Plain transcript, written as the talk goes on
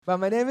But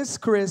my name is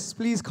Chris.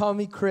 Please call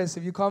me Chris.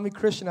 If you call me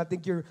Christian, I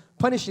think you're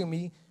punishing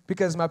me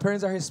because my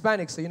parents are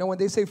Hispanic. So, when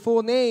they say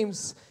full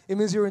names, it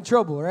means you're in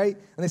trouble, right?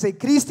 And they say,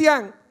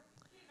 Cristian.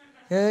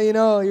 And,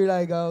 you're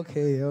like,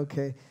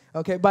 okay.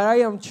 But I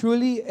am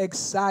truly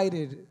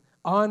excited,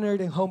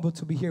 honored, and humbled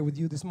to be here with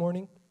you this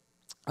morning.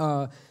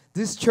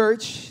 This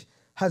church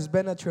has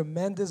been a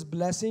tremendous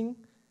blessing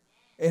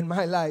in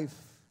my life.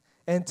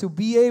 And to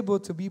be able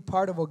to be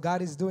part of what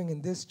God is doing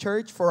in this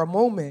church for a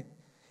moment,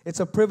 it's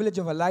a privilege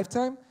of a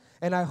lifetime.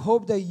 And I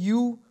hope that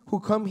you who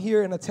come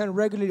here and attend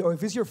regularly, or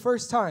if it's your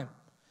first time,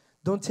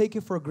 don't take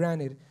it for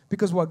granted.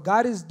 Because what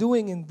God is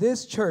doing in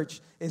this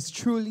church is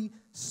truly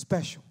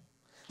special.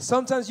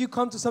 Sometimes you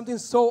come to something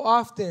so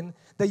often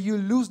that you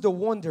lose the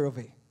wonder of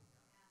it.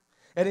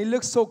 And it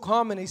looks so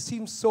common, it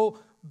seems so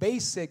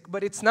basic,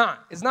 but it's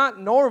not. It's not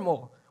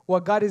normal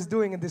what God is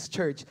doing in this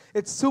church.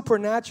 It's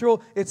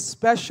supernatural, it's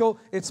special,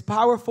 it's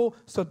powerful.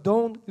 So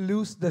don't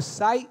lose the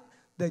sight,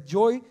 the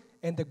joy,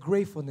 and the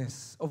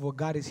gratefulness of what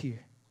God is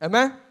here.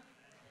 Amen?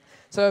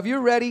 So if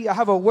you're ready, I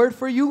have a word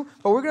for you.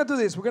 But we're going to do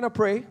this. We're going to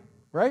pray,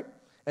 right?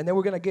 And then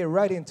we're going to get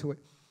right into it.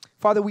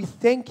 Father, we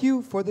thank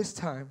you for this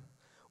time.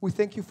 We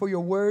thank you for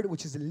your word,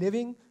 which is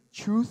living,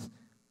 truth,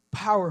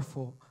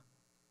 powerful,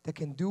 that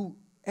can do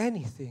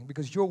anything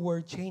because your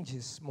word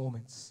changes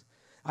moments.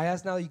 I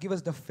ask now that you give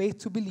us the faith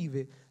to believe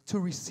it, to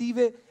receive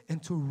it,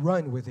 and to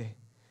run with it.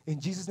 In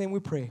Jesus' name we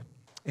pray.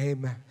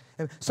 Amen.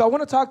 So I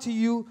want to talk to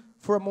you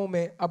for a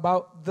moment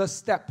about the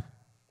step.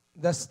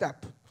 The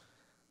step.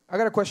 I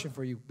got a question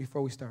for you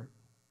before we start.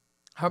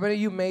 How many of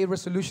you made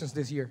resolutions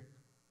this year?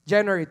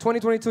 January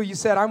 2022, you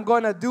said, I'm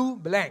going to do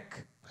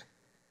blank.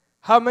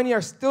 How many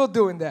are still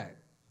doing that?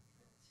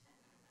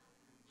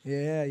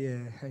 Yeah,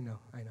 I know.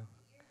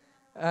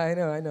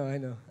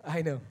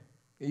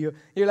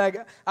 You're like,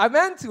 I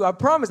meant to, I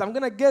promise, I'm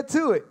going to get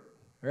to it,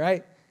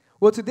 right?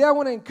 Well, today I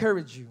want to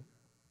encourage you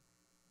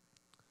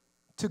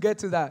to get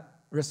to that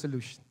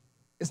resolution.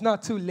 It's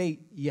not too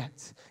late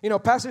yet.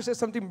 Pastor said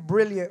something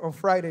brilliant on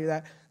Friday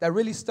that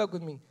really stuck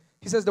with me.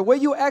 He says, the way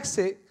you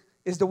exit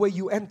is the way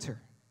you enter.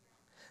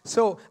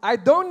 So I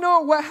don't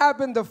know what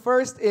happened the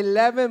first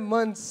 11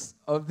 months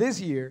of this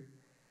year,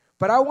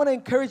 but I want to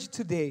encourage you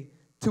today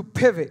to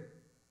pivot,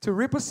 to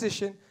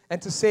reposition,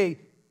 and to say,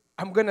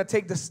 I'm going to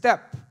take the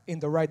step in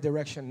the right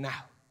direction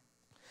now.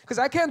 Because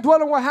I can't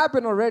dwell on what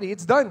happened already.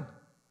 It's done.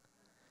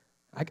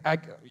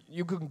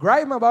 You can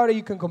gripe about it,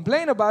 you can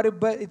complain about it,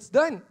 but it's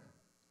done.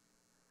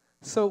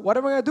 So what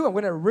am I going to do? I'm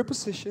going to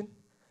reposition,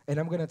 and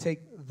I'm going to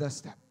take the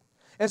step.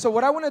 And so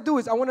what I want to do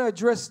is I want to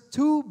address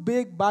two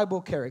big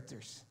Bible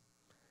characters.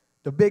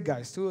 The big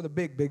guys, two of the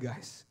big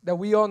guys that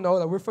we all know,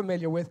 that we're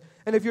familiar with.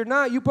 And if you're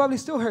not, you probably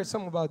still heard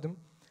some about them,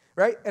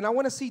 right? And I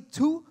want to see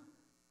two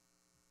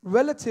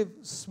relative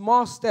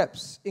small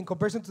steps in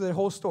comparison to the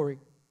whole story,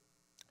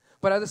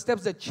 but are the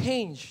steps that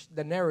change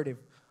the narrative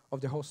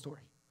of the whole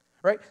story,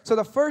 right? So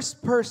the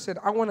first person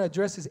I want to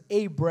address is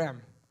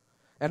Abram.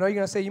 I know you're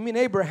going to say, you mean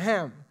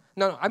Abraham?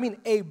 No, I mean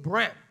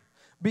Abram.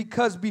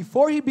 Because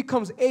before he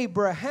becomes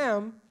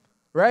Abraham,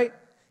 right,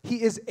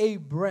 he is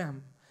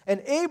Abram.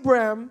 And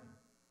Abram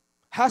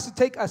has to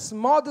take a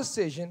small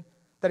decision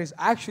that is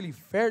actually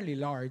fairly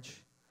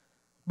large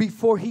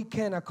before he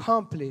can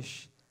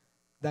accomplish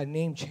that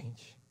name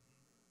change.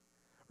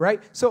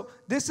 Right? So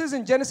this is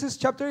in Genesis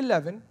chapter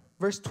 11,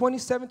 verse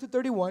 27 to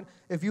 31.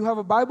 If you have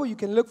a Bible, you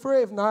can look for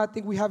it. If not, I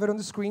think we have it on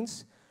the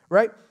screens.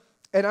 Right?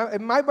 And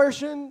in my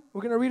version,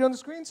 we're going to read it on the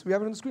screens. We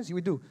have it on the screens.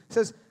 We do. It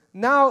says,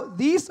 now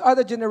these are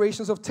the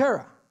generations of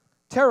Terah.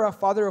 Terah,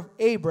 father of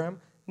Abram,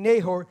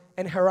 Nahor,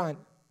 and Haran.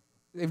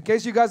 In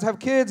case you guys have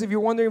kids, if you're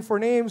wondering for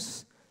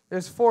names,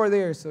 there's 4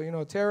 there.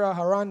 So, Terah,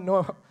 Haran,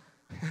 Noah.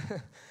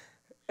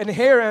 And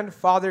Haran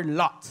fathered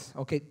Lot.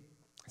 Okay. It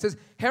says,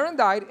 Haran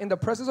died in the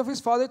presence of his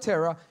father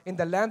Terah in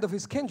the land of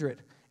his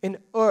kindred, in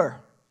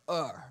Ur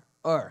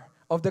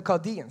of the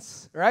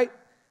Chaldeans, right?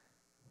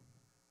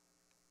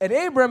 And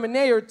Abram and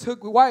Nahor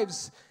took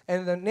wives,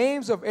 and the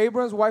names of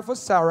Abram's wife was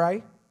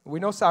Sarai. We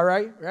know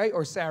Sarai, right?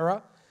 Or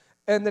Sarah.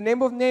 And the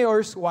name of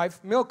Nahor's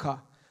wife,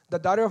 Milcah, the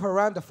daughter of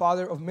Haran, the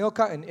father of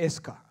Milcah and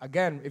Iscah.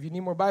 Again, if you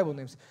need more Bible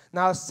names.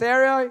 Now,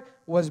 Sarai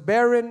was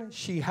barren.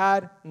 She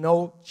had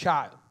no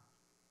child.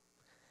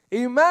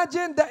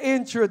 Imagine the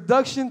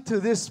introduction to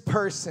this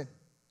person.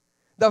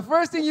 The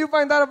first thing you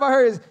find out about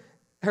her is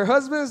her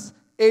husband's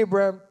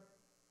Abram.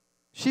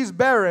 She's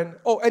barren.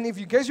 Oh, and if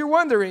in case you're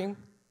wondering,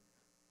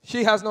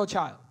 she has no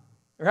child,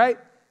 right?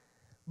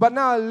 But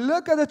now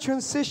look at the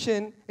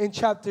transition in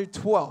chapter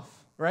 12,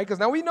 right? Because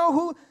now we know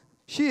who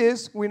she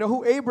is. We know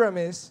who Abram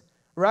is,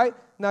 right?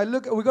 Now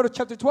look, we go to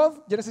chapter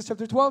 12, Genesis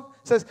chapter 12.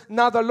 It says,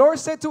 now the Lord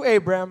said to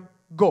Abram,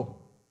 go.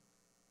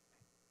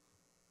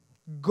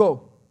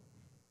 Go.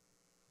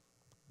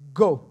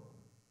 Go.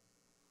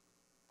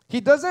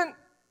 He doesn't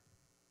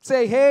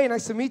say, hey,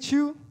 nice to meet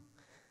you.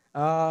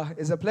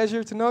 It's a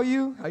pleasure to know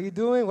you. How you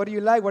doing? What do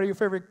you like? What are your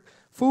favorite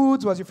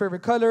foods? What's your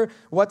favorite color?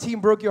 What team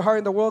broke your heart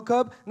in the World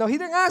Cup? No, he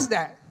didn't ask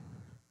that.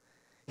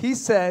 He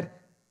said,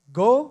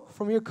 go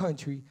from your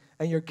country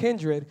and your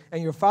kindred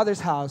and your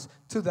father's house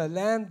to the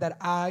land that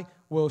I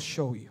will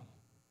show you.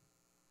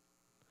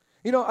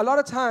 You know, a lot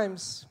of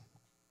times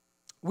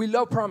we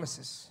love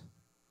promises.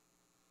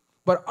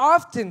 But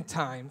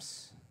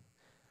oftentimes,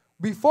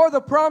 before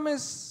the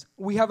promise,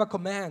 we have a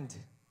command.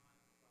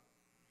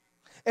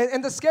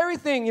 And the scary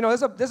thing, you know,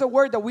 there's a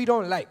word that we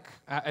don't like.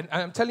 And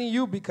I'm telling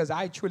you because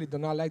I truly do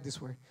not like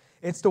this word.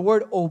 It's the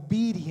word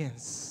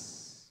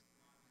obedience.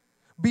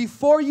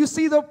 Before you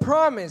see the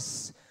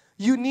promise,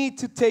 you need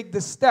to take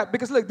the step.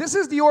 Because look, this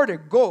is the order.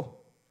 Go.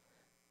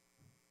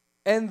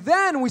 And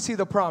then we see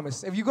the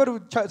promise. If you go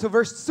to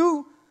verse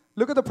 2,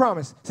 look at the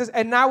promise. It says,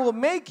 and I will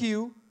make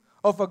you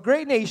of a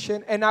great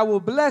nation, and I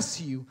will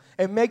bless you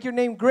and make your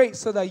name great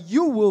so that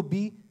you will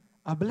be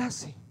a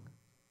blessing.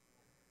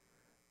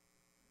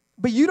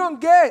 But you don't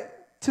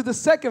get to the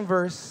second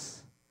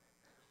verse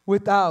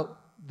without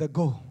the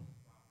go.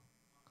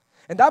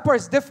 And that part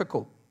is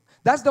difficult.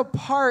 That's the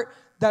part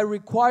that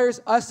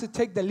requires us to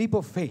take the leap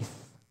of faith.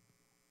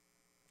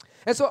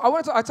 And so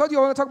I told you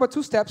I want to talk about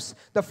two steps.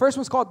 The first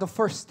one's called the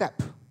first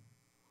step.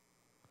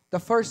 The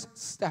first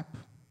step.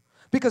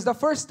 Because the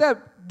first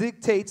step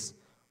dictates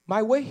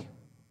my way.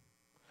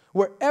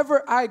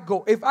 Wherever I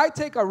go, if I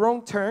take a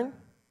wrong turn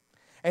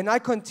and I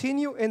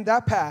continue in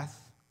that path,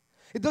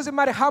 it doesn't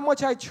matter how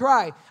much I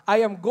try, I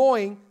am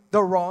going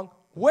the wrong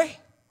way.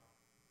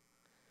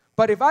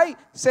 But if I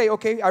say,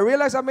 okay, I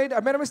realize I made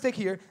a mistake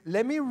here,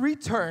 let me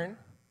return,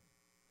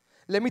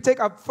 let me take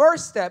a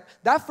first step.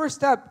 That first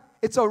step,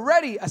 it's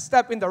already a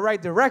step in the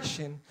right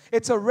direction.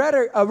 It's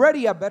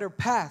already a better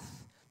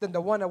path than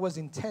the one I was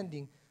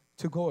intending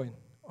to go in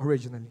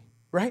originally,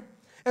 right?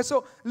 And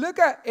so look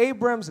at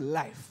Abram's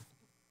life.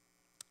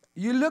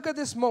 You look at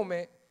this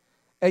moment,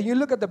 and you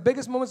look at the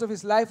biggest moments of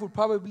his life would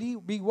probably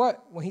be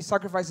what? When he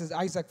sacrifices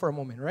Isaac for a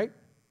moment, right?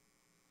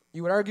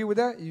 You would argue with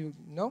that?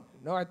 No,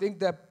 I think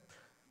that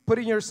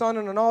putting your son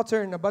on an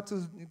altar and about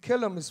to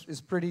kill him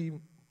is pretty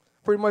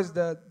much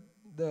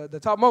the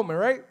top moment,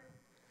 right?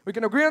 We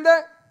can agree on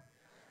that?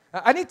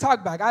 I need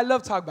talk back. I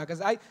love talk back.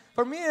 Because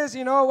for me is,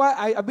 you know what?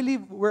 I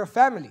believe we're a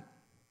family.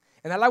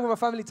 And I like when my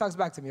family talks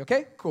back to me,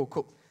 okay?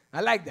 Cool.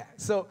 I like that.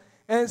 So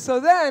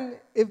then,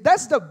 if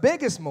that's the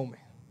biggest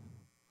moment,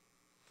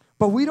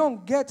 but we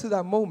don't get to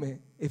that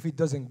moment if it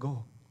doesn't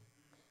go.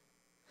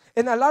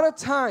 And a lot of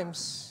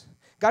times,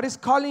 God is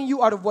calling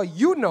you out of what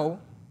you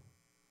know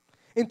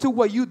into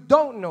what you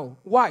don't know.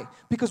 Why?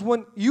 Because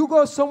when you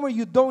go somewhere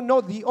you don't know,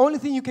 the only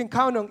thing you can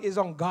count on is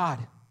on God.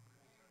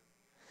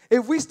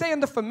 If we stay in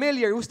the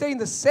familiar, we stay in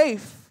the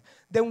safe,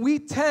 then we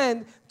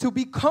tend to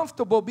be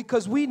comfortable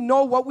because we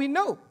know what we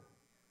know.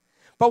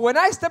 But when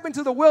I step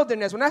into the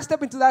wilderness, when I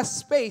step into that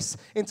space,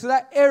 into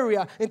that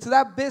area, into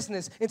that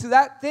business, into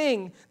that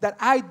thing that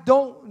I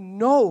don't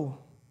know,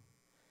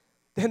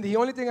 then the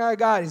only thing I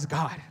got is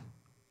God.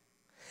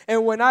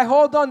 And when I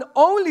hold on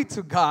only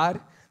to God,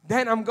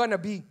 then I'm going to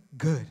be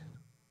good.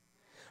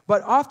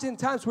 But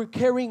oftentimes we're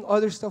carrying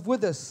other stuff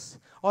with us,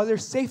 other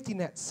safety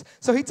nets.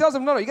 So he tells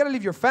them, no, you got to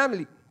leave your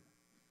family.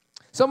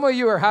 Some of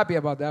you are happy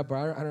about that,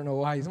 bro. I don't know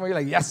why. Some of you are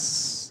like,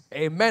 yes,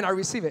 amen, I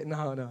receive it.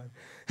 No.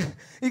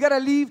 You got to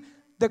leave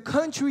the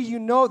country you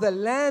know, the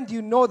land you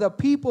know, the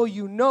people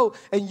you know,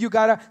 and you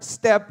got to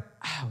step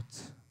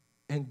out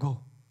and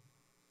go.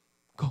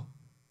 Go.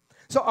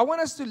 So I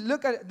want us to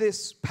look at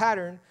this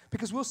pattern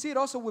because we'll see it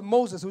also with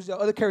Moses, who's the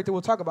other character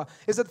we'll talk about.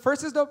 Is that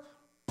first is the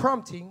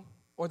prompting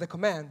or the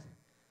command,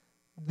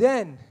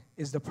 then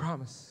is the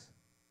promise.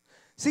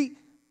 See,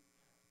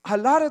 a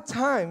lot of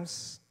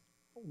times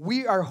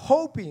we are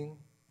hoping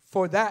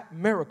for that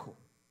miracle,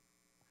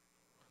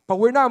 but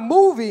we're not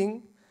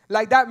moving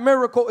like that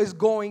miracle is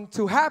going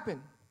to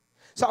happen.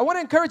 So I want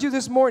to encourage you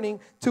this morning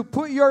to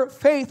put your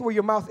faith where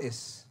your mouth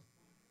is.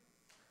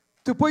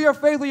 To put your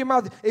faith where your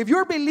mouth is. If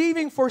you're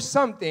believing for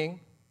something,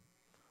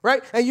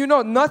 right, and you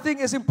know nothing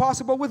is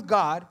impossible with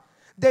God,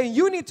 then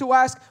you need to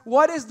ask,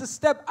 what is the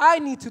step I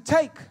need to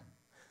take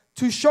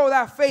to show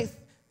that faith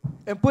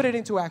and put it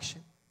into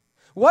action?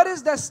 What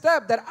is that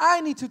step that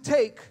I need to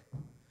take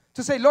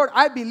to say, Lord,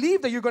 I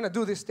believe that you're going to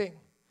do this thing?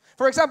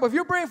 For example, if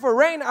you're praying for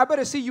rain, I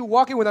better see you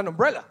walking with an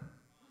umbrella.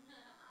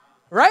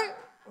 Right?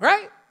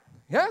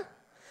 Yeah?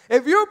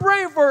 If you're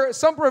praying for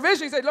some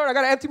provision, you say, Lord, I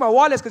got to empty my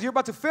wallets because you're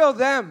about to fill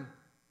them.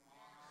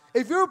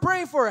 If you're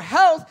praying for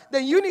health,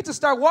 then you need to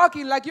start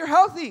walking like you're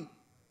healthy.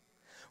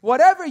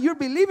 Whatever you're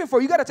believing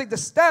for, you got to take the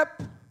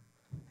step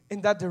in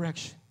that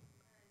direction.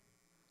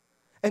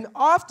 And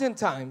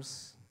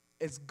oftentimes,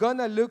 it's going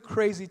to look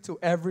crazy to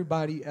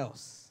everybody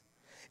else.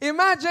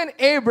 Imagine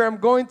Abram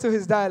going to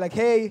his dad like,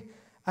 hey,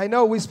 I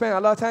know we spent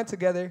a lot of time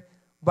together,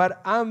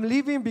 but I'm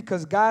leaving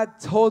because God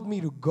told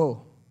me to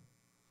go.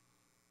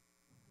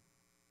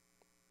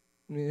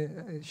 Yeah,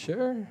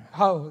 sure.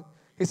 How?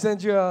 He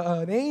sent you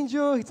an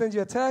angel? He sent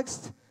you a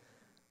text?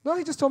 No,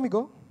 he just told me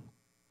go.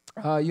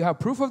 You have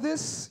proof of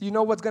this? You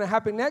know what's going to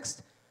happen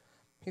next?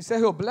 He said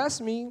he'll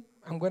bless me.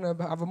 I'm going to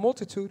have a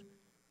multitude.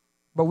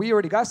 But we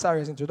already got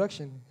Sarah's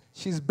introduction.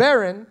 She's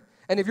barren.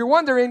 And if you're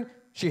wondering,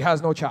 she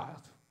has no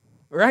child.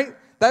 Right?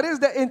 That is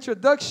the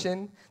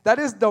introduction. That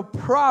is the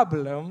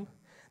problem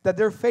that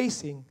they're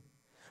facing.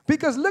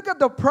 Because look at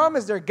the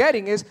promise they're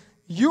getting is,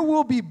 you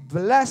will be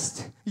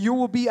blessed, you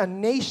will be a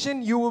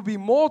nation, you will be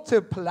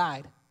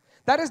multiplied.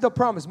 That is the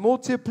promise,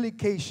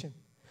 multiplication.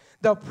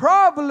 The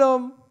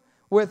problem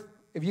with,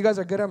 if you guys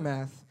are good at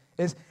math,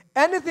 is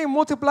anything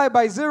multiplied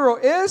by 0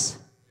 is?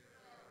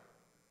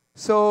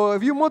 So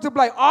if you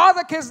multiply all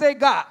the kids they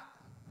got,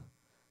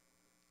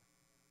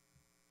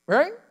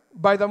 right,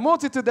 by the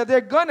multitude that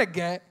they're going to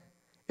get,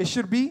 it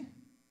should be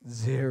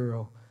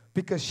 0.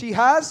 Because she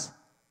has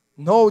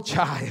no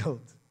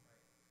child.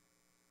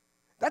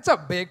 That's a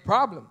big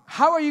problem.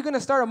 How are you going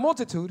to start a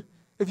multitude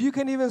if you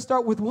can even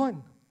start with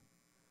 1?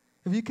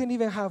 If you can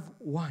even have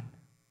 1?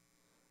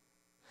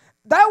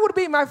 That would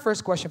be my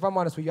first question, if I'm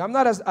honest with you. I'm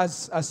not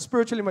as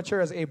spiritually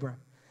mature as Abraham.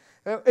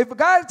 If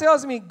God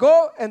tells me,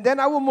 go, and then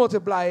I will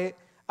multiply it,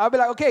 I'll be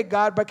like, okay,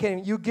 God, but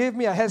can you give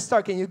me a head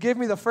start? Can you give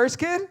me the first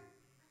kid?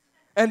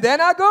 And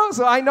then I go,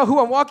 so I know who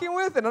I'm walking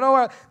with, and I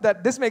know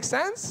that this makes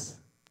sense?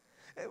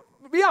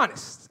 Be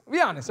honest,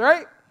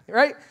 right?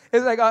 Right?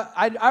 It's like,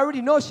 I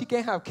already know she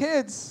can't have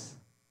kids.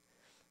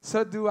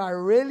 So do I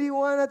really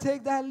want to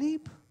take that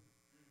leap?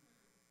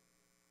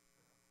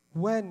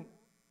 When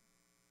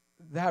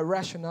that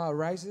rationale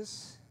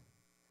arises,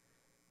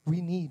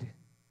 we need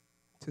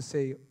to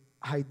say,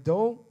 I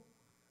don't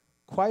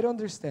quite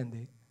understand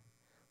it,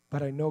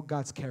 but I know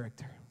God's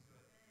character.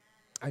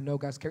 I know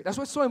God's character. That's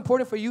why it's so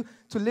important for you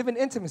to live in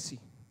intimacy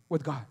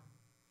with God.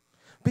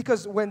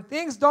 Because when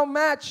things don't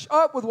match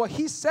up with what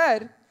He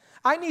said,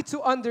 I need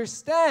to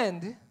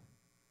understand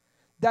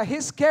that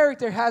His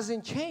character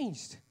hasn't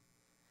changed.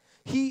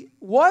 He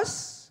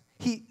was,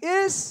 He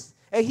is,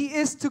 and He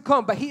is to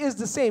come. But He is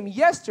the same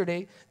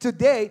yesterday,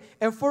 today,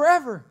 and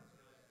forever.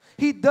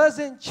 He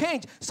doesn't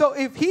change. So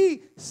if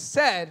He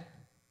said,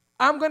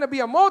 I'm going to be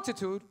a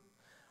multitude,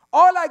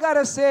 all I got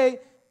to say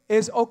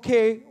is,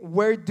 okay,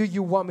 where do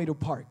you want me to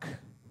park?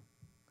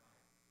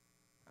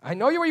 I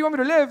know where you want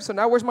me to live, so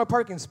now where's my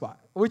parking spot?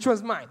 Which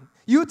one's mine?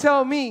 You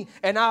tell me,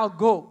 and I'll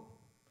go.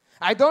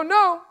 I don't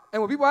know.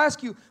 And when people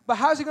ask you, but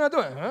how's He going to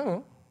do it? I don't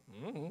know.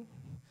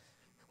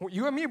 Mm-hmm.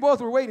 You and me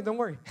both were waiting. Don't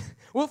worry.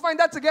 We'll find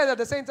that together at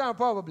the same time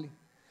probably.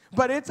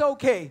 But it's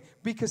okay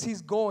because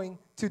He's going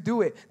to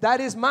do it. That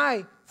is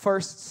my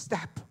first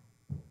step.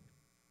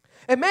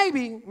 And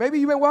maybe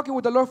you've been walking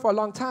with the Lord for a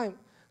long time.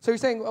 So you're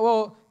saying,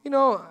 well,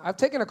 I've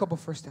taken a couple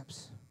first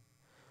steps.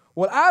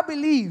 Well, I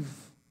believe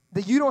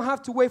that you don't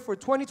have to wait for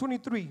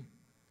 2023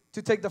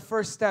 to take the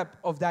first step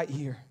of that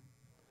year.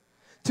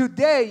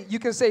 Today, you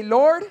can say,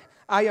 Lord,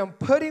 I am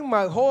putting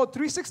my whole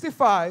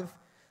 365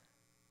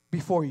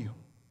 before you.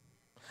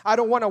 I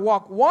don't want to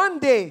walk one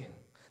day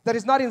that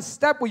is not in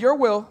step with your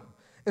will,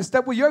 in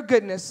step with your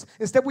goodness,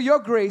 in step with your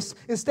grace,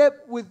 in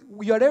step with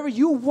whatever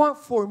you want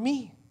for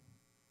me.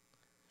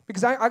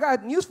 Because I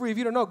got news for you if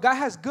you don't know. God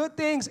has good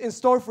things in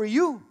store for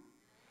you.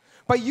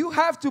 But you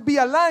have to be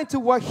aligned to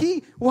what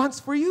He wants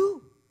for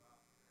you.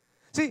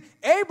 See,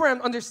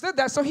 Abraham understood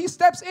that, so he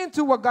steps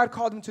into what God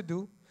called him to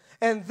do.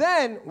 And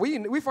then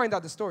we find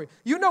out the story.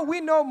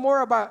 We know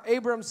more about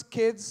Abraham's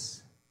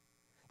kids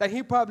than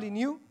he probably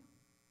knew.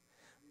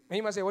 And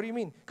you might say, what do you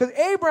mean? Because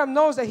Abraham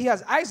knows that he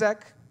has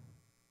Isaac,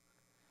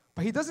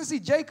 but he doesn't see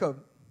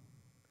Jacob.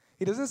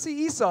 He doesn't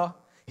see Esau.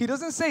 He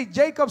doesn't say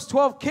Jacob's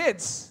 12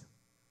 kids.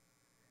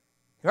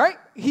 Right?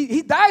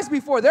 He dies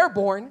before they're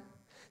born.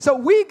 So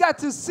we got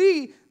to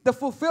see the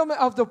fulfillment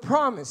of the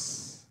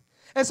promise.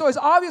 And so it's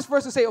obvious for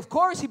us to say, of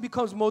course He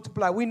becomes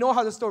multiplied. We know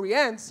how the story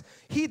ends.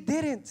 He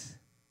didn't.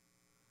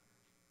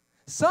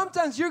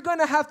 Sometimes you're going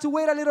to have to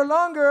wait a little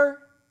longer.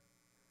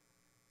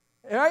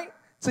 Right?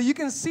 So you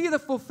can see the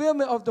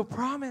fulfillment of the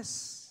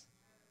promise.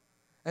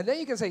 And then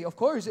you can say, of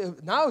course,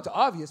 now it's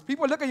obvious.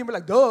 People look at you and be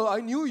like, duh,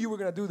 I knew you were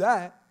going to do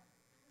that.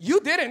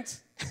 You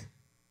didn't.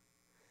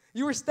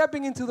 You were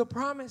stepping into the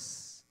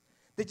promise.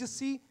 Did you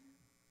see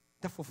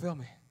the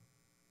fulfillment?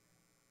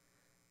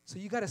 So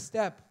you got to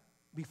step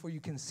before you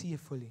can see it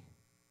fully.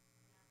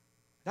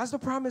 That's the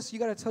promise you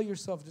got to tell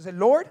yourself. You say,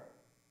 Lord,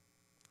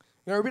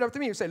 you repeat after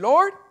me. You say,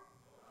 Lord,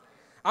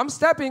 I'm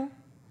stepping.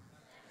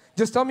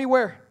 Just tell me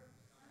where.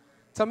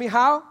 Tell me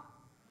how.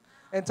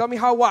 And tell me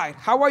how wide.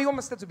 How wide you want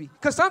my step to be?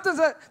 Because sometimes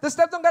the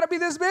step don't got to be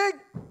this big.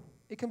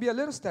 It can be a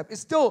little step.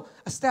 It's still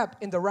a step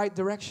in the right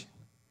direction.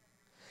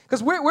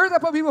 Because we're the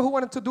type of people who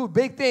want to do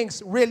big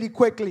things really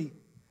quickly.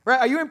 Right?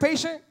 Are you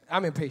impatient?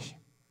 I'm impatient.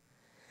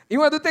 You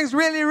want to do things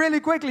really, really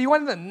quickly. You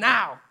want them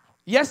now.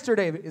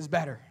 Yesterday is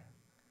better.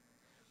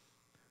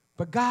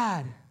 But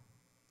God,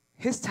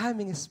 His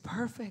timing is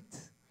perfect.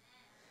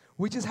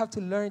 We just have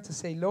to learn to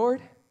say,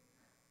 Lord,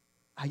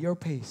 at your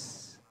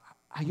pace.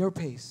 At your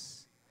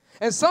pace.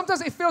 And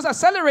sometimes it feels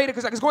accelerated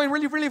because it's going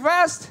really, really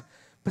fast.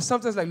 But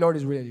sometimes Lord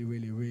is really,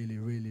 really, really,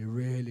 really,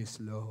 really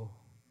slow.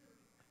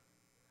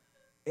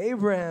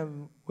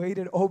 Abraham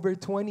waited over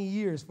 20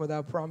 years for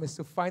that promise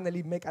to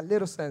finally make a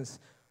little sense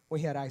when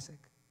he had Isaac.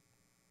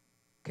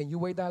 Can you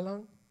wait that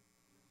long?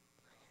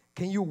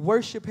 Can you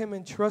worship Him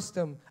and trust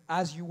Him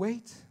as you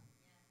wait?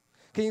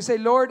 Can you say,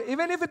 Lord,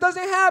 even if it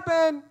doesn't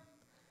happen,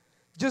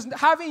 just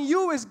having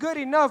you is good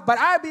enough, but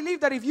I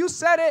believe that if you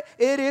said it,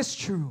 it is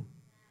true.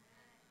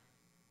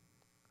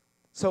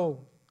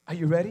 So Are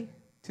you ready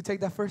to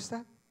take that first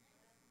step?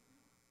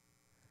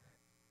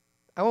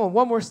 I want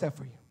one more step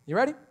for you. You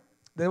ready?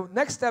 The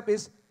next step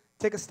is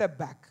take a step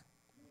back.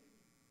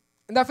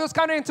 And that feels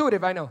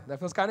counterintuitive, I know. That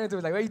feels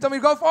counterintuitive. Like, well, you told me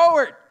to go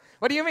forward.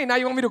 What do you mean? Now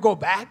you want me to go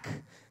back?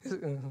 What's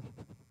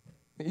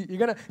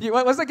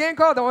the game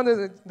called? The one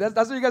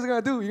that's what you guys are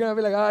gonna do. You're gonna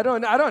be like, I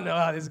don't know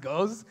how this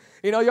goes.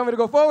 You want me to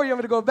go forward? You want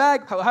me to go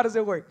back? How does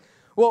it work?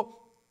 Well,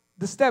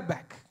 the step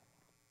back.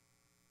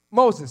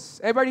 Moses.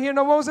 Everybody here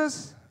know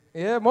Moses?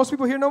 Yeah, most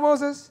people here know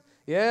Moses.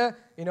 Yeah,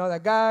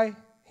 that guy.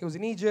 He was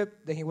in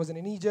Egypt. Then he wasn't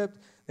in Egypt.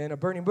 Then a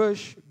burning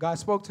bush. God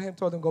spoke to him,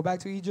 told him go back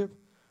to Egypt,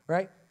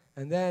 right?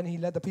 And then he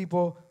led the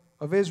people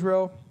of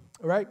Israel,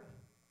 right?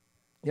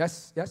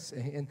 Yes.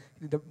 And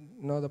the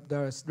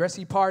Red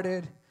Sea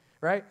parted,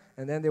 right?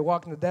 And then they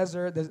walked in the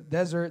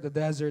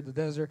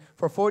desert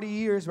for 40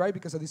 years, right?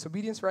 Because of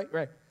disobedience, right?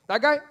 Right.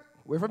 That guy,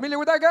 we're familiar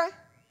with that guy?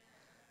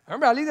 I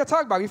remember Alida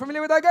talked about it. You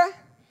familiar with that guy?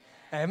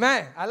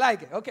 Amen. I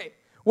like it. Okay.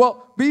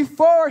 Well,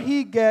 before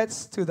he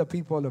gets to the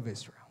people of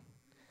Israel,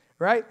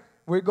 right?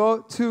 We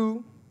go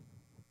to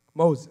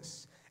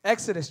Moses.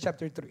 Exodus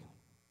chapter 3,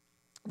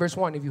 verse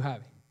 1, if you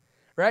have it,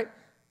 right?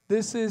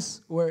 This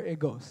is where it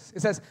goes.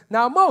 It says,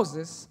 now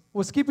Moses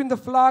was keeping the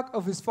flock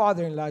of his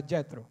father-in-law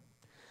Jethro,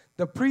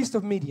 the priest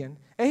of Midian,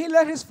 and he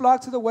led his flock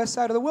to the west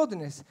side of the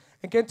wilderness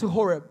and came to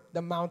Horeb,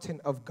 the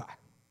mountain of God.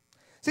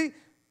 See,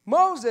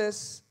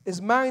 Moses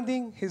is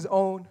minding his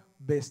own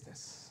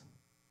business.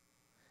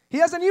 He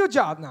has a new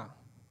job now,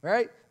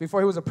 right? Before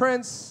he was a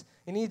prince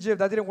in Egypt.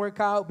 That didn't work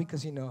out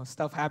because,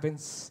 stuff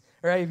happens,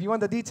 right? If you want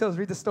the details,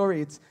 read the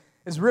story. It's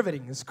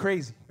riveting. It's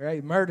crazy,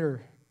 right?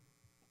 Murder,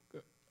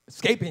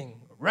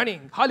 escaping,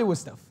 running, Hollywood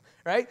stuff,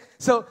 right?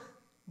 So,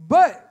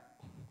 but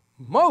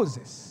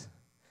Moses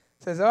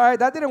says, all right,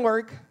 that didn't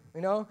work,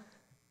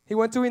 He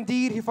went to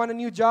Indeed. He found a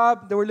new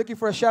job. They were looking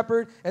for a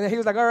shepherd. And then he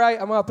was like, all right,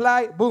 I'm going to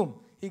apply. Boom.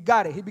 He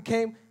got it. He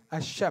became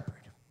a shepherd.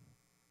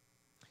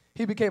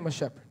 When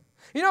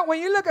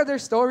you look at their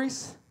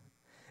stories,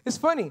 it's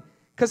funny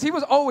because he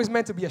was always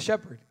meant to be a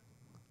shepherd.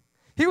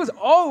 He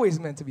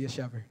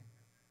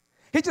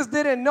just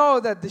didn't know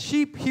that the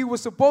sheep he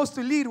was supposed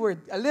to lead were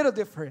a little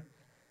different.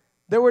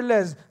 They were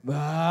less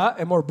blah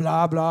and more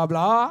blah, blah,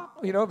 blah,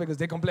 because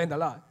they complained a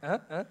lot.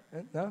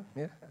 No?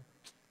 Yeah.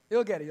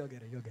 You'll get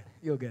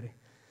it.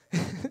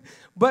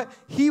 But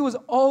he was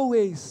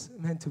always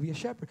meant to be a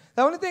shepherd.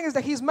 The only thing is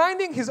that he's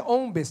minding his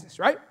own business,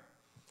 right?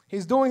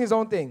 He's doing his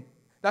own thing.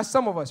 That's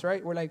some of us,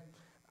 right? We're like,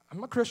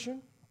 I'm a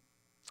Christian.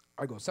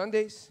 I go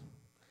Sundays.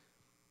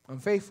 I'm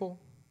faithful,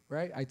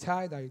 right? I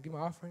tithe. I give my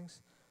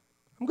offerings.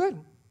 I'm good.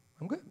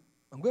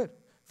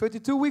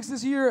 52 weeks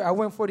this year, I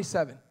went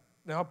 47.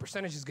 No,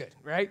 percentage is good,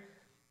 right?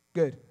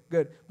 Good.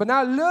 But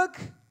now look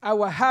at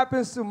what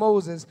happens to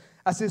Moses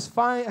as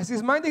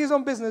he's minding his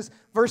own business.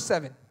 Verse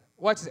 7.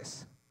 Watch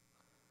this.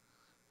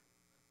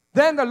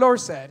 Then the Lord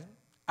said,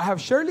 I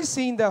have surely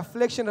seen the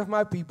affliction of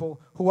my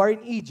people who are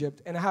in Egypt,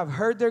 and I have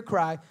heard their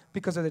cry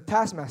because of their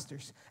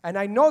taskmasters, and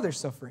I know their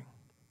suffering,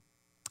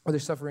 or their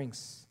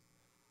sufferings.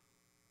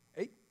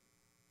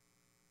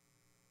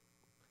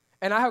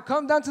 And I have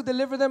come down to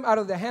deliver them out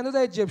of the hand of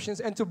the Egyptians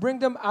and to bring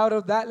them out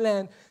of that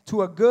land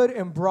to a good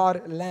and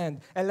broad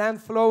land, a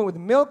land flowing with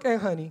milk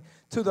and honey,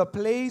 to the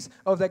place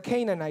of the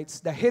Canaanites,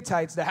 the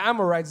Hittites, the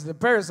Amorites, the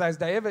Perizzites,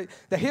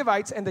 the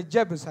Hivites, and the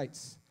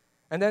Jebusites.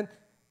 And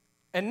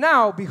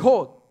now,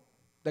 behold,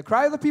 the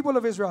cry of the people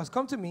of Israel has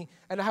come to me,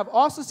 and I have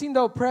also seen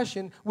the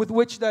oppression with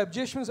which the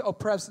Egyptians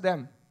oppress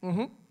them.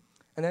 And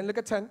then look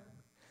at 10.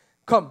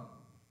 Come,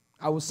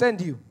 I will send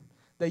you,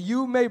 that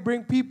you may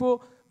bring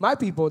my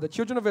people, the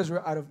children of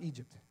Israel, out of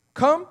Egypt.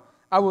 Come,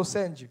 I will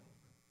send you.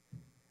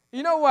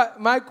 You know what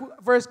my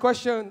first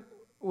question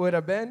would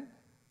have been?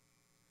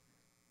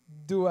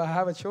 Do I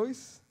have a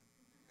choice?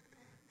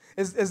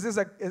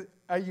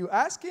 Are you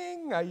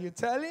asking? Are you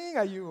telling?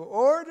 Are you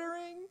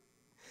ordering?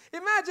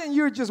 Imagine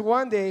you're just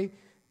one day,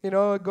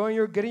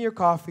 getting your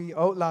coffee,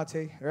 oat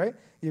latte, right?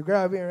 You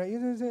grab it, right?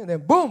 And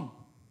then boom,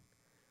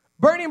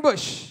 burning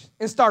bush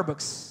in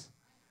Starbucks.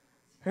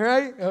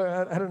 Right?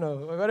 I don't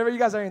know. Whatever you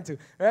guys are into.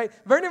 Right?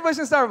 Burning bush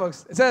in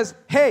Starbucks. It says,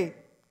 hey,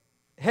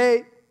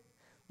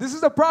 this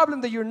is a problem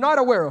that you're not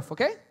aware of,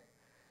 okay?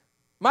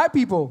 My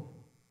people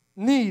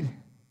need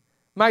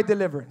my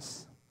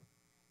deliverance.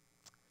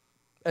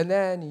 And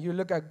then you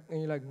look at,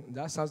 and you're like,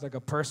 that sounds like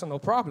a personal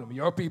problem.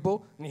 Your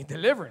people need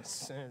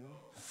deliverance.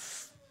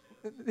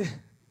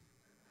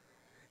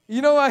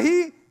 You know what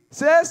he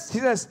says? He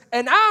says,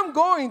 and I'm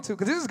going to,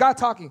 because this is God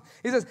talking.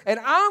 He says, and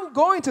I'm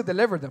going to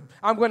deliver them.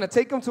 I'm going to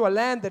take them to a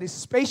land that is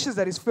spacious,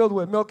 that is filled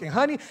with milk and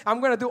honey. I'm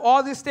going to do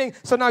all these things.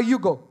 So now you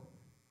go.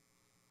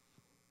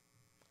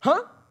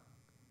 Huh?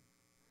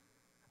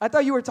 I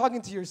thought you were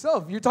talking to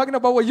yourself. You're talking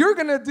about what you're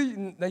going to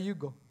do. Now you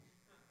go.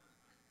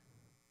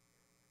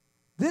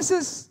 This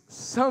is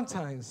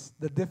sometimes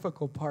the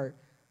difficult part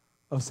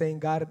of saying,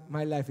 God,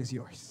 my life is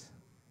yours.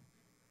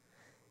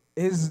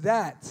 Is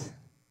that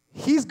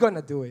he's going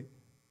to do it,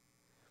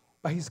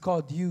 but he's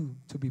called you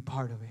to be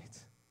part of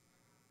it.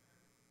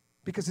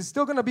 Because it's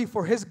still going to be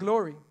for his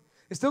glory.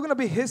 It's still going to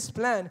be His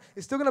plan.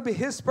 It's still going to be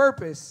His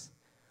purpose.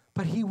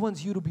 But He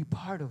wants you to be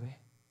part of it.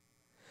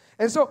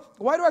 And so,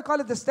 why do I call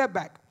it the step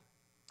back?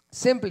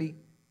 Simply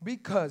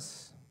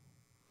because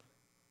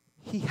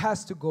He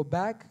has to go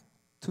back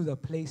to the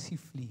place He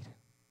fled.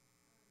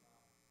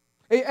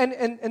 And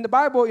in the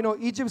Bible,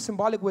 Egypt is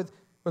symbolic with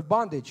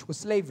bondage, with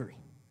slavery.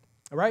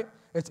 All right?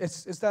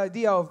 It's the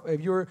idea of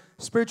if you're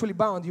spiritually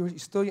bound, you're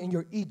still in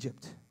your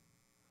Egypt.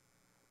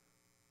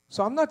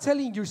 So I'm not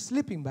telling you you're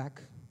slipping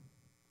back.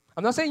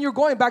 I'm not saying you're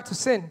going back to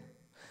sin.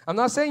 I'm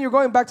not saying you're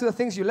going back to the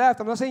things you left.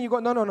 I'm not saying you're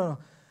going, no.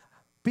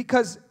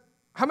 Because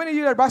how many of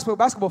you are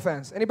basketball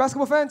fans? Any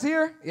basketball fans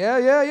here?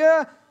 Yeah.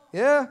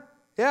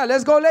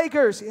 Let's go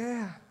Lakers.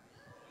 Yeah.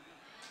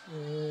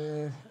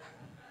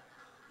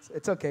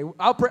 It's okay.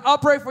 I'll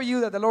pray for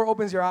you that the Lord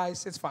opens your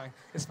eyes. It's fine.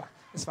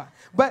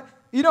 But,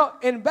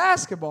 in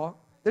basketball,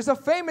 there's a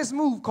famous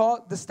move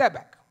called the step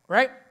back,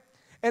 right?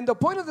 And the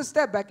point of the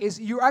step back is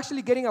you're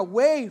actually getting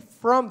away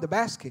from the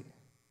basket.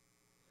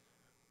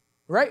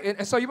 Right?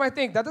 And so you might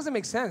think, that doesn't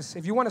make sense.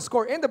 If you want to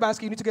score in the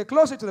basket, you need to get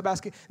closer to the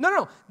basket.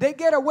 No. They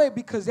get away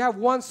because they have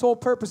one sole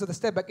purpose of the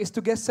step back, is to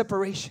get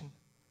separation.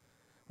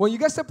 When you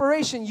get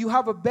separation, you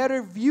have a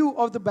better view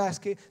of the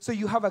basket, so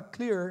you have a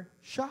clearer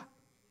shot.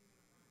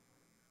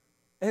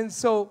 And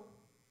so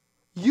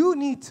you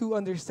need to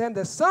understand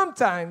that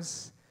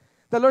sometimes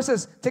the Lord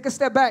says, take a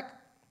step back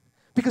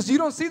because you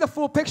don't see the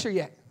full picture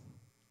yet.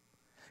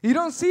 You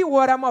don't see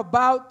what I'm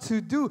about to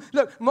do.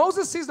 Look,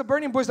 Moses sees the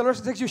burning bush. The Lord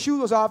says, take your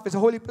shoes off. It's a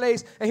holy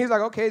place. And he's like,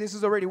 okay, this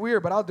is already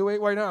weird, but I'll do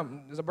it right now.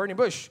 There's a burning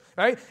bush,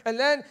 right? And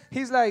then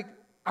he's like,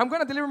 I'm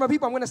going to deliver my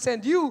people. I'm going to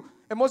send you.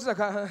 And Moses is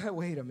like,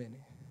 wait a minute.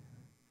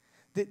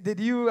 Did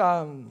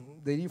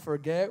you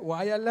forget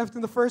why I left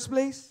in the first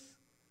place?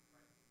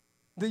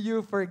 Did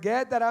you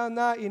forget that I'm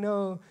not,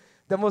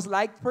 the most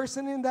liked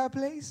person in that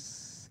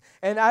place?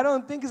 And I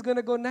don't think it's going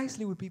to go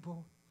nicely with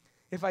people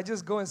if I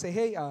just go and say,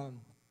 hey,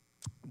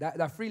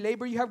 that free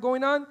labor you have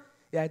going on,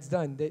 yeah, it's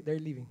done. They're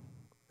leaving.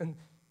 And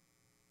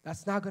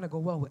that's not going to go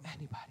well with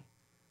anybody.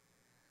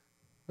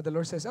 But the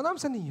Lord says, I'm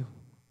sending you.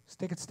 Just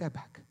take a step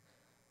back.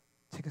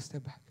 Take a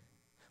step back.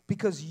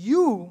 Because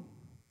you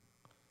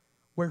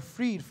were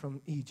freed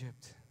from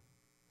Egypt.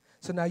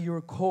 So now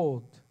you're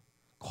called.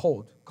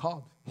 So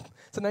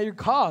now you're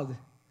called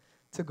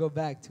to go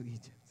back to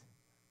Egypt.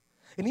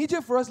 And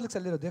Egypt for us looks a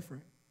little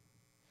different.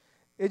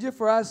 Egypt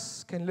for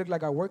us can look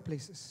like our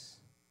workplaces.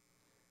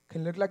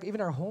 Can look like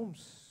even our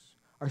homes,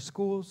 our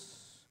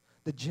schools,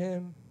 the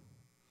gym,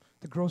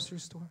 the grocery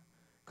store.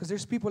 Because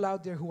there's people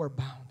out there who are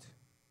bound.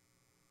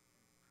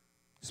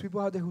 There's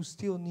people out there who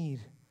still need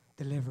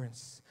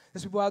deliverance.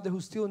 There's people out there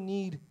who still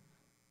need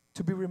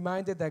to be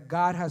reminded that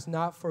God has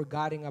not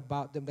forgotten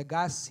about them, that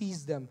God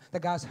sees them,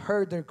 that God's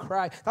heard their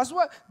cry. That's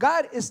what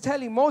God is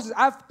telling Moses.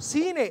 I've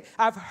seen it.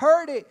 I've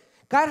heard it.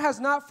 God has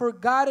not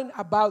forgotten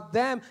about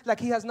them like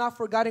He has not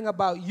forgotten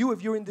about you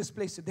if you're in this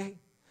place today.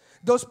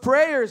 Those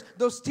prayers,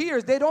 those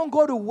tears, they don't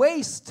go to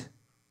waste.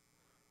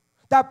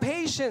 That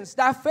patience,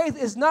 that faith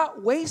is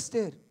not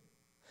wasted.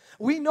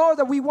 We know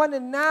that we want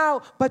it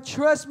now, but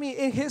trust me,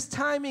 in His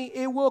timing,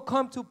 it will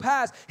come to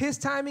pass. His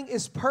timing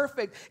is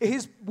perfect.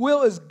 His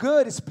will is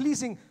good, it's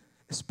pleasing,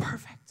 it's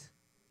perfect.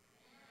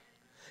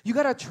 You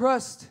got to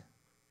trust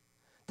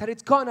that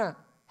it's going to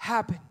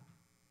happen.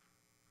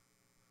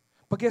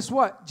 But guess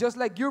what? Just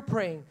like you're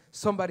praying,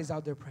 somebody's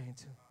out there praying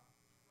too.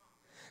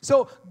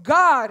 So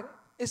God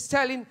is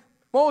telling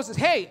Moses,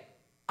 hey,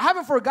 I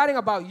haven't forgotten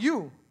about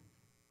you.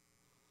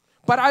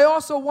 But I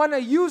also want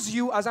to use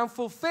you as I'm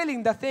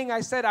fulfilling the thing I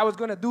said I was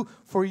going to do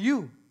for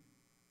you.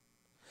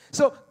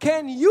 So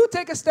can you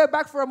take a step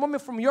back for a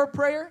moment from your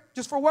prayer,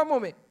 just for one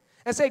moment,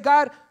 and say,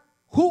 God,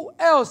 who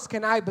else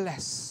can I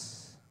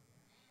bless?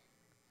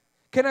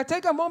 Can I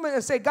take a moment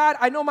and say, God,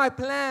 I know my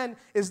plan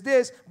is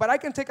this, but I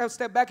can take a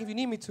step back if you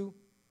need me to.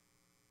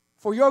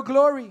 For your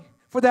glory,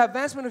 for the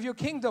advancement of your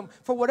kingdom,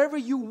 for whatever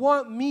you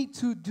want me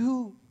to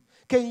do.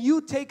 Can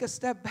you take a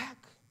step back?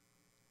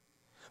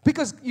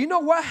 Because you know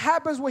what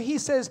happens when He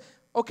says,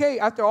 okay,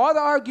 after all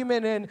the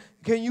argument, and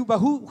but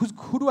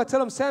who do I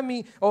tell him send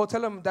me? Oh,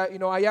 tell him that,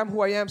 I am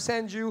who I am,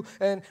 send you.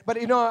 But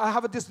I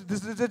have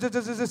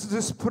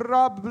this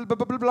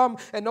problem,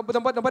 and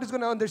nobody's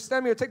going to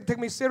understand me or take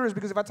me serious,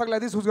 because if I talk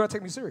like this, who's going to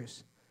take me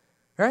serious?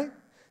 Right?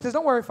 He says,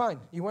 don't worry, fine.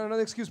 You want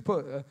another excuse?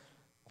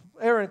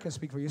 Aaron can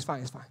speak for you. It's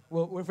fine.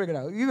 We'll figure it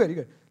out. You're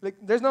good. Like,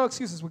 there's no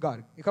excuses with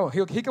God. Come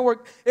on, He can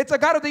work. It's a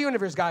God of the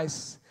universe,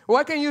 guys.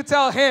 What can you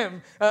tell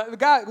Him,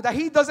 God, that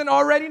He doesn't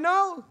already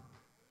know?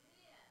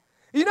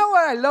 You know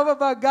what I love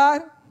about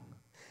God?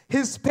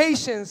 His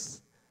patience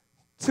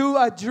to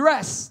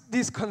address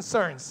these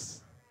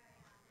concerns.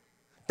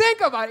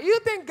 Think about it. You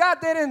think God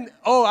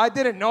I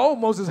didn't know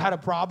Moses had a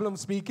problem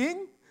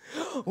speaking?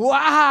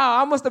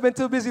 Wow, I must have been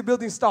too busy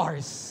building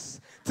stars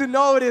to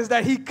notice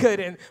that he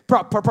couldn't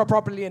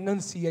properly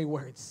enunciate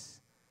words.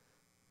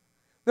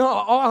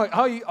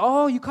 No,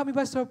 you caught me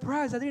by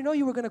surprise. I didn't know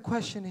you were going to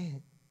question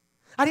it.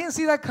 I didn't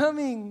see that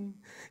coming.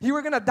 You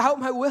were going to doubt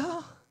my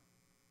will.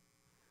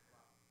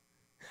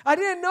 I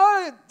didn't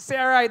know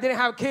Sarah didn't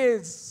have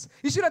kids.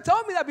 You should have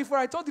told me that before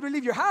I told you to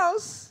leave your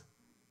house.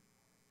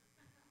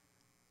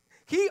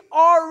 He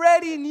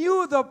already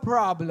knew the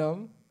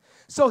problem,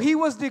 so he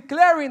was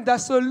declaring the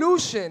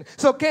solution.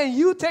 So can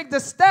you take the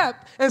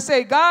step and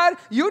say, God,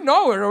 you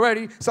know it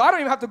already, so I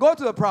don't even have to go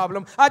to the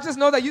problem. I just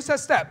know that you said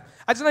step.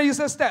 I just know you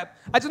said step.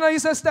 I just know you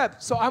said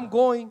step, so I'm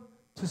going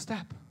to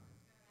step.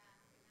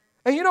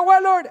 And you know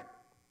what, Lord?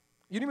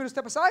 You need me to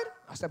step aside?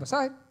 I'll step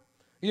aside.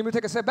 You need me to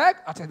take a step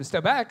back? I'll take a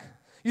step back.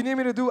 You need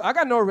me to do, I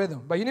got no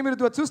rhythm, but you need me to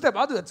do a two-step?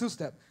 I'll do a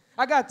two-step.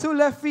 I got 2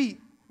 left feet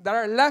that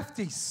are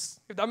lefties,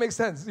 if that makes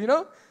sense, you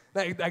know?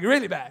 Like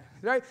really bad,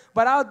 right?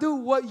 But I'll do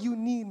what you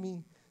need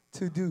me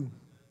to do.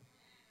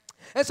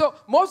 And so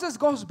Moses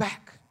goes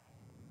back.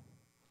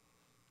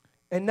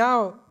 And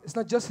now it's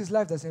not just his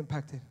life that's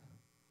impacted.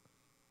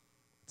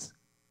 It's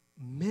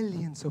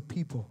millions of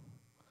people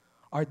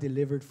are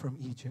delivered from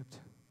Egypt.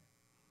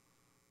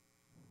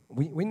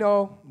 We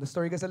know the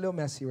story gets a little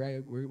messy,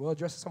 right? We'll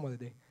address it some other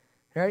day,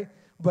 right?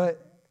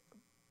 But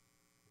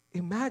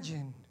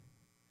imagine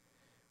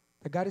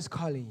that God is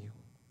calling you.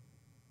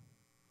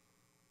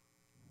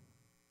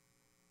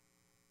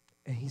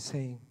 And he's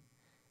saying,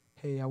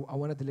 hey, I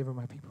want to deliver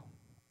my people.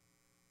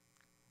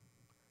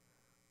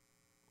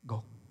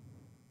 Go.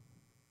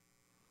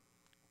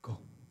 Go.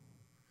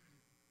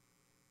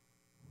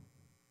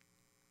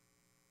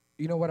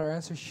 You know what our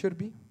answer should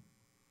be?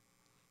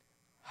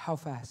 How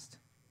fast?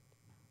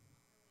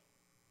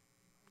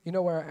 You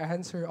know what our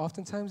answer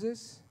oftentimes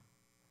is?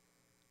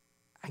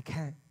 I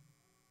can't.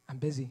 I'm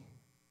busy.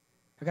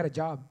 I got a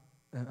job.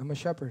 I'm a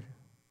shepherd.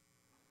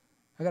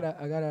 I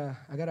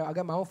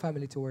got my own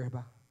family to worry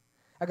about.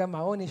 I got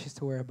my own issues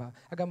to worry about.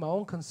 I got my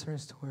own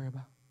concerns to worry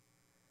about.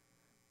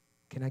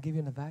 Can I give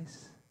you an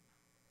advice?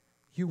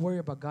 You worry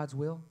about God's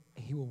will,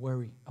 and he will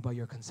worry about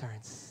your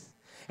concerns.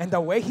 And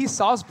the way he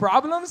solves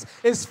problems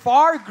is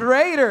far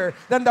greater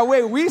than the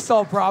way we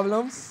solve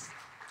problems.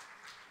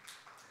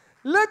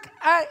 Look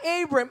at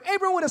Abram.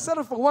 Abram would have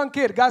settled for 1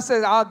 kid. God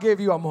says, I'll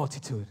give you a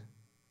multitude.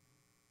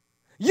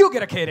 You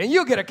get a kid, and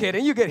you get a kid,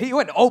 and you get, he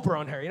went Oprah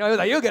on her. You know, he was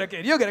like, you get a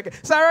kid, you get a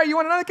kid. Sarah, you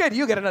want another kid?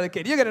 You get another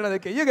kid, you get another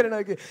kid, you get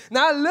another kid.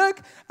 Now look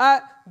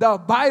at the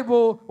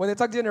Bible when they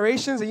talk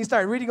generations and you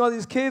start reading all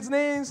these kids'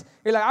 names.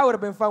 You're like, I would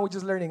have been fine with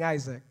just learning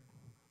Isaac.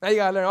 Now you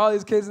got to learn all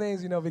these kids'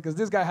 names, you know, because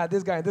this guy had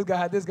this guy, and this guy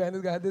had this guy, and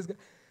this guy had this guy.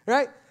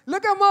 Right?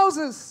 Look at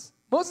Moses.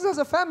 Moses has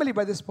a family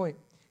by this point.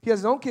 He has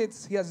his own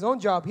kids. He has his own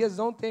job. He has his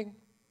own thing.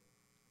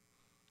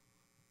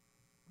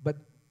 But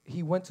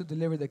he went to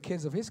deliver the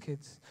kids of his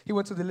kids. He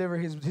went to deliver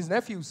his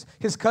nephews,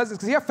 his cousins,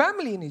 because he had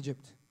family in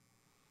Egypt.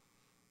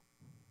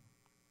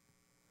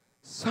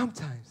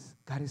 Sometimes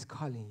God is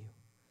calling you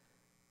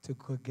to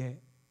go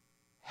get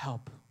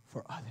help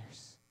for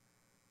others.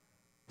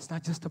 It's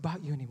not just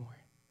about you anymore.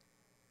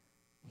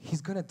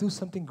 He's going to do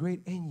something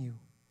great in you,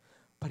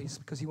 but it's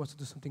because he wants to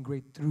do something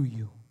great through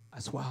you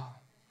as well.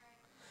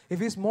 If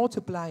he's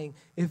multiplying,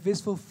 if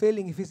he's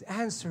fulfilling, if he's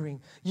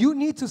answering, you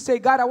need to say,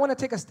 God, I want to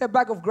take a step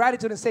back of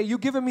gratitude and say, you've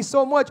given me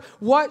so much.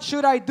 What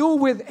should I do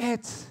with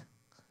it?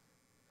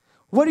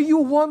 What do you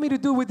want me to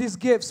do with these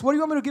gifts? What do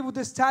you want me to give with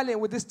this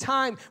talent, with this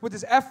time, with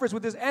this efforts,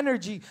 with this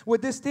energy,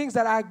 with these things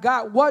that I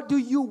got? What do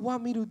you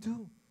want me to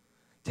do?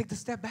 Take the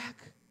step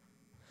back.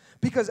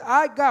 Because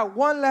I got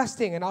one last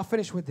thing, and I'll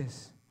finish with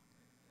this.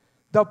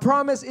 The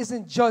promise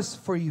isn't just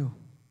for you.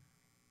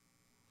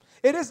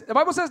 It is, the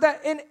Bible says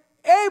that in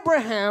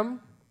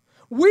Abraham,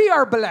 we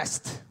are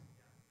blessed.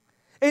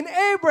 In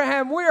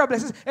Abraham, we are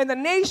blessed. And the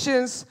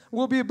nations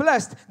will be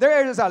blessed.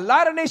 There is a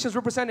lot of nations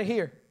represented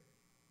here.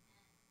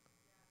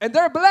 And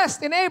they're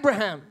blessed in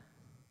Abraham.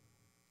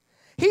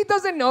 He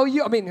doesn't know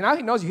you. I mean, now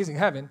he knows you. He's in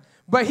heaven.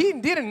 But he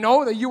didn't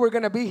know that you were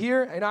going to be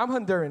here. And I'm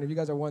Honduran, if you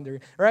guys are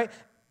wondering. Right?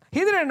 He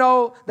didn't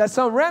know that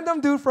some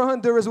random dude from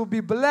Honduras will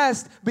be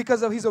blessed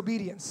because of his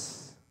obedience.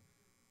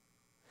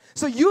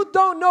 So you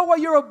don't know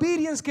what your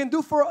obedience can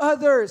do for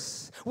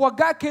others, what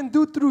God can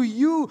do through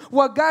you,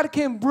 what God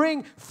can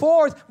bring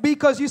forth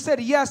because you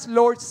said, yes,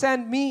 Lord,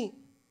 send me.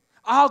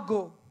 I'll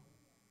go.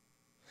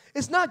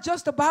 It's not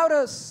just about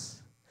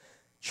us.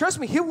 Trust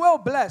me, he will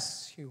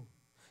bless you.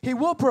 He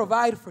will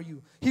provide for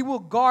you. He will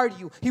guard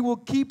you. He will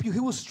keep you.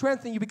 He will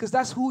strengthen you because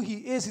that's who he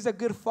is. He's a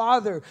good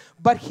father.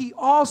 But he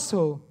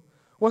also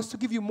wants to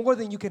give you more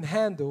than you can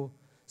handle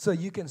so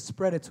you can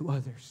spread it to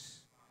others.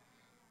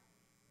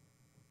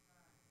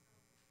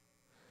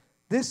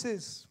 This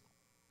is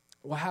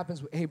what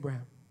happens with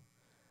Abraham.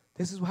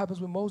 This is what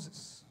happens with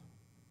Moses.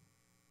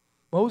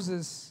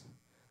 Moses,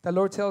 the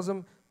Lord tells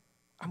him,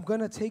 I'm going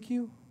to take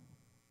you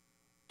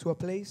to a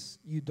place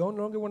you don't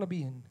longer want to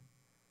be in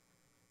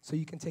so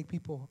you can take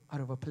people out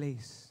of a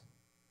place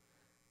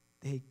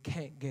they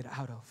can't get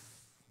out of.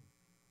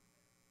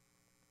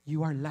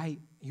 You are light.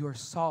 You are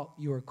salt.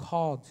 You are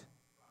called.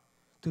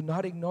 Do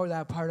not ignore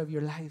that part of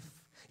your life.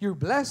 You're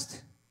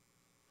blessed,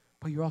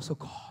 but you're also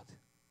called.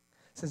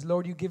 Says,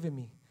 Lord, you've given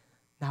me.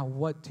 Now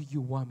what do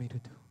you want me to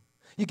do?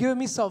 You've given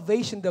me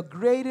salvation, the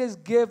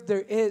greatest gift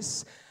there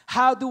is.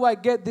 How do I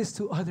get this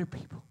to other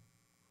people?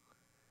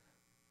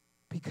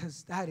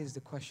 Because that is the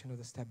question of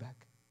the step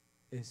back.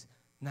 is,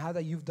 now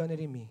that you've done it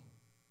in me,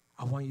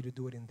 I want you to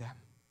do it in them.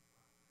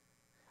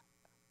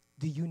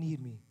 Do you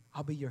need me?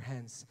 I'll be your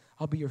hands.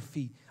 I'll be your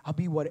feet. I'll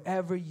be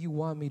whatever you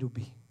want me to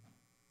be.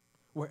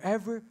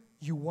 Wherever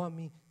you want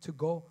me to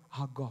go,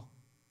 I'll go.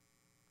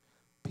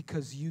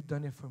 Because you've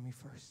done it for me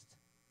first.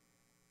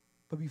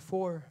 But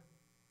before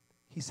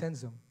he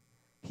sends them,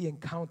 he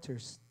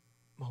encounters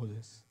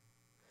Moses.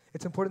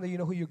 It's important that you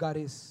know who your God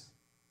is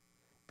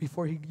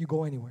before you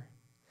go anywhere.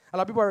 A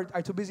lot of people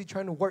are too busy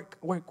trying to work.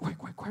 No,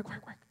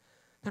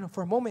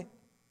 for a moment,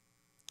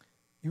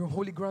 you're on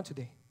holy ground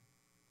today.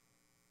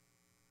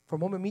 For a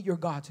moment, meet your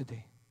God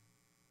today.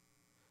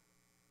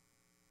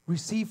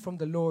 Receive from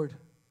the Lord,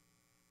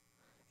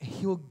 and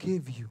He will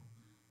give you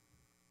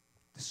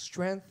the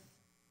strength,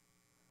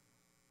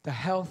 the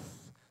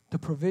health, the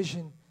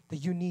provision that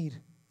you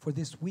need for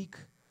this week,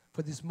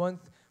 for this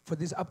month, for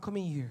this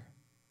upcoming year.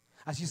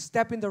 As you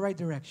step in the right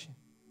direction,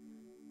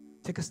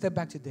 take a step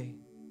back today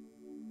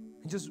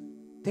and just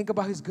think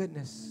about His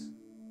goodness,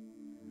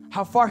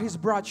 how far He's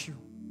brought you.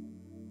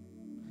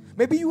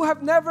 Maybe you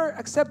have never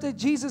accepted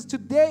Jesus.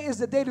 Today is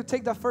the day to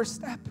take that first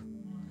step.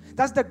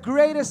 That's the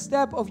greatest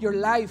step of your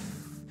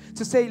life,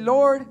 to say,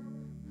 Lord,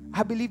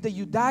 I believe that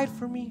you died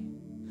for me,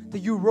 that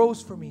you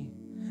rose for me,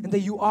 and that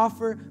you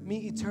offer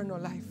me eternal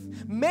life.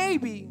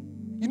 Maybe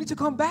you need to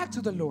come back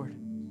to the Lord.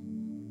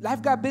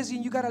 Life got busy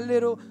and you got a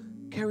little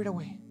carried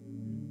away.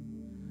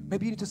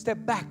 Maybe you need to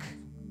step back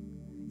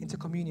into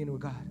communion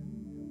with God.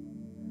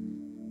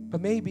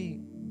 But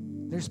maybe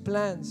there's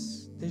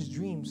plans, there's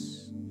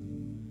dreams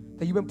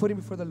that you've been putting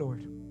before the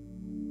Lord.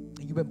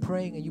 And you've been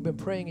praying and you've been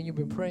praying and you've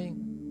been praying.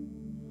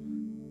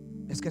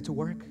 Let's get to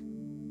work.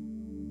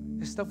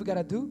 There's stuff we got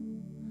to do.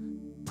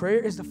 Prayer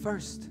is the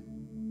first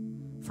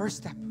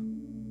step.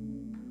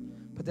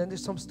 But then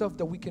there's some stuff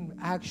that we can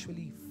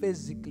actually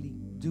physically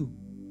do.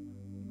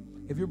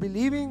 If you're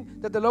believing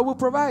that the Lord will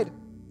provide,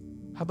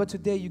 how about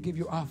today you give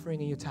your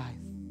offering and your tithe?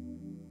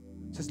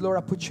 Says, Lord,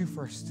 I put you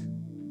first.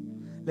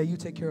 Let you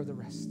take care of the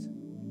rest.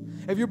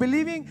 If you're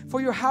believing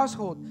for your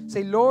household,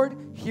 say, Lord,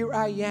 here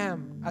I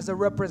am as a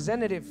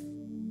representative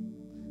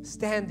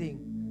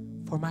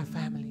standing for my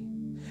family.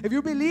 If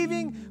you're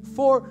believing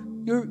for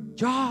your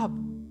job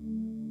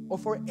or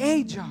for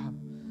a job,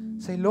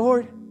 say,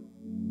 Lord,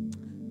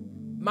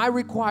 my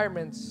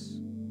requirements,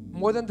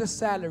 more than the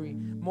salary,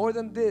 more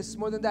than this,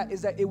 more than that,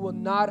 is that it will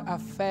not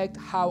affect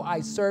how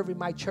I serve in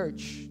my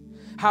church,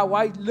 how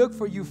I look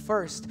for you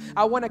first.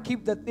 I want to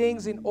keep the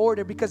things in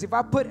order, because if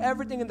I put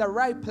everything in the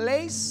right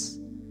place,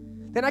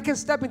 then I can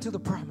step into the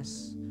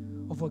promise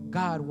of what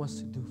God wants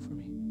to do for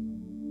me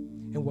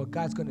and what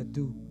God's going to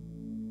do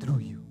through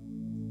you.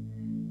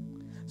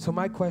 So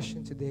my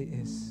question today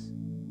is,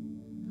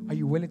 are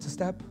you willing to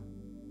step?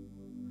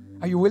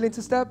 Are you willing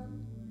to step?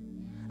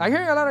 I'm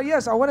hearing a lot of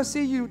yes. I want to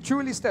see you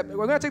truly step.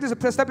 We're going to take this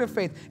a step in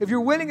faith. If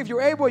you're willing, if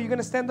you're able, you're going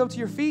to stand up to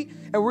your feet,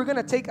 and we're going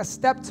to take a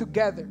step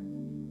together.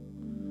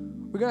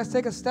 We're going to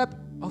take a step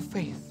of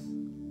faith.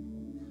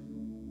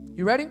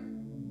 You ready?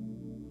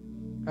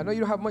 I know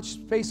you don't have much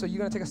space, so you're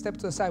going to take a step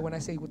to the side when I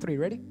say 3.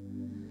 Ready?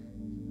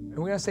 And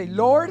we're going to say,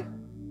 Lord,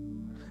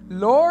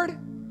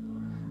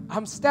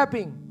 I'm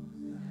stepping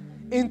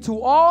into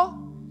all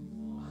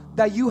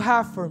that you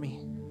have for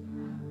me.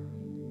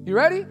 You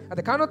ready? At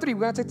the count of 3,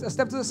 we're going to take a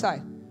step to the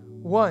side.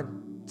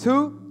 1,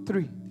 2,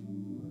 3.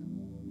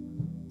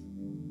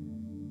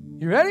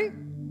 You ready?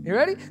 You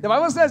ready? The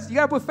Bible says you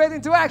got to put faith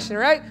into action,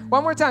 right?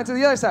 One more time to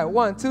the other side.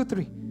 1, 2,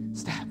 3.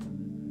 Step.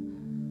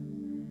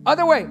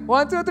 Other way.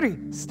 1, 2,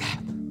 3. Step.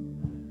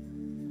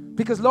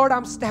 Because, Lord,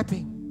 I'm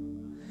stepping.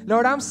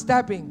 Lord, I'm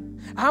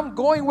stepping. I'm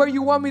going where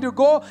you want me to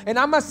go, and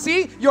I'm going to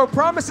see your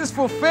promises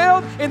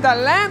fulfilled in the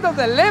land of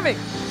the living.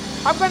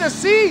 I'm going to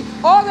see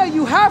all that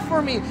you have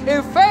for me.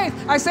 In faith,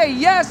 I say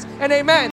yes and amen.